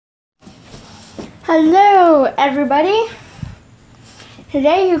Hello, everybody.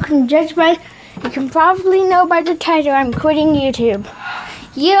 Today you can probably know by the title, I'm quitting YouTube.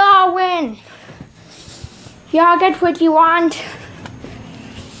 You all win. You all get what you want.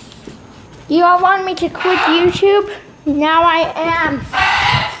 You all want me to quit YouTube? Now I am.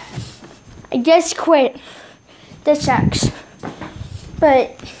 I just quit. This sucks.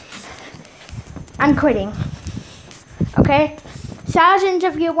 But I'm quitting. Okay? Thousands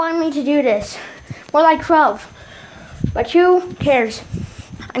of you want me to do this. More like 12. But who cares?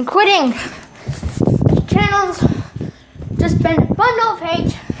 I'm quitting. The channel's just been a bundle of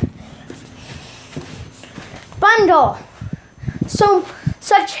hate. Bundle.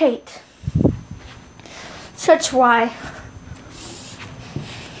 Such hate. Such why.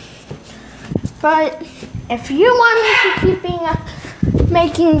 But if you want me to keep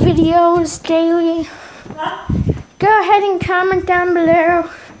making videos daily, go ahead and comment down below.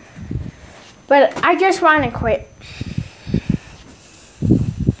 But I just want to quit.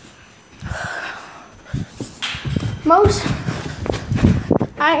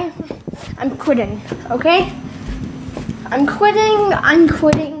 I'm quitting, okay? I'm quitting. No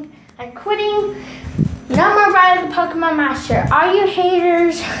more Ride of the Pokemon Master. All you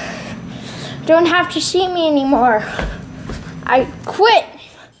haters don't have to see me anymore. I quit.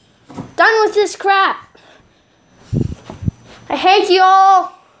 Done with this crap. I hate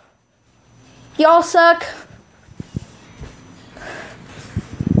y'all. Y'all suck.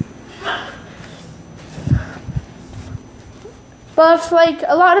 But if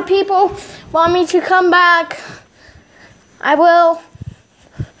a lot of people want me to come back, I will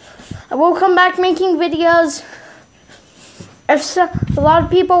come back making videos. If a lot of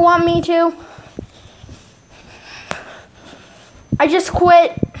people want me to, I just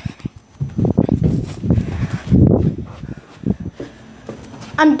quit.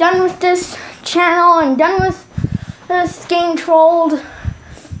 I'm done with this channel. I'm done with this getting trolled.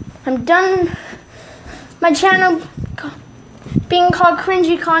 I'm done. My channel being called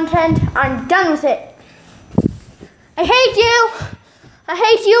cringy content. I'm done with it. I hate you. I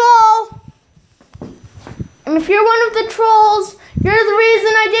hate you all. And if you're one of the trolls, you're the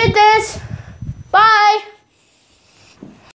reason I did this. Bye.